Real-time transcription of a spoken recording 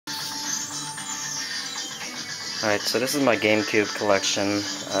Alright, so this is my GameCube collection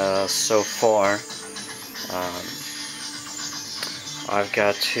so far. I've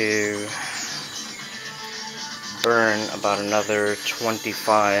got to burn about another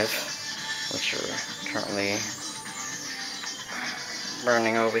 25, which are currently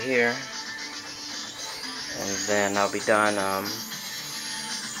burning over here, and then I'll be done. I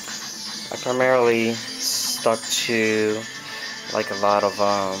primarily stuck to like a lot of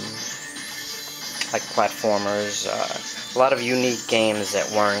like platformers, a lot of unique games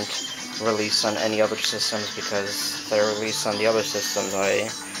that weren't released on any other systems, because they're released on the other systems I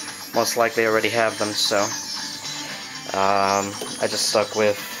most likely already have them. So I just stuck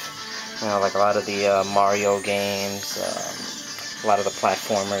with, like a lot of the Mario games, a lot of the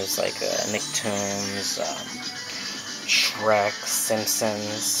platformers like Nicktoons, Shrek,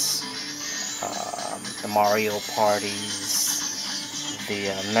 Simpsons, the Mario parties, the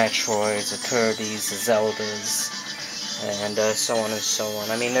Metroids, the Kirby's, the Zeldas, and so on and so on.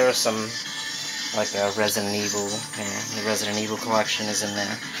 I mean, there are some, like Resident Evil, the Resident Evil collection is in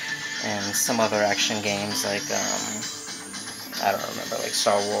there, and some other action games like, I don't remember, like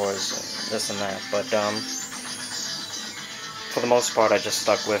Star Wars, and this and that, but for the most part I just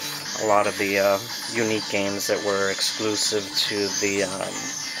stuck with a lot of the unique games that were exclusive to the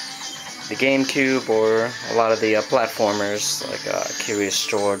GameCube, or a lot of the platformers like Curious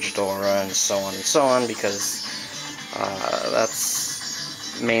George, Dora, and so on, because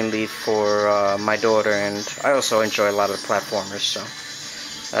that's mainly for my daughter, and I also enjoy a lot of the platformers. So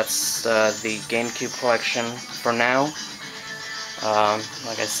that's the GameCube collection for now.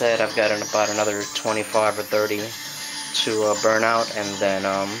 Like I said, I've got about another 25 or 30 to burn out, and then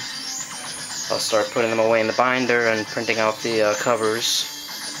I'll start putting them away in the binder and printing out the covers,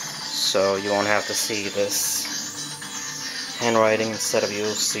 so you won't have to see this handwriting. Instead of, you'll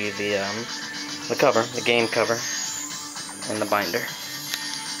see the cover, the game cover, in the binder.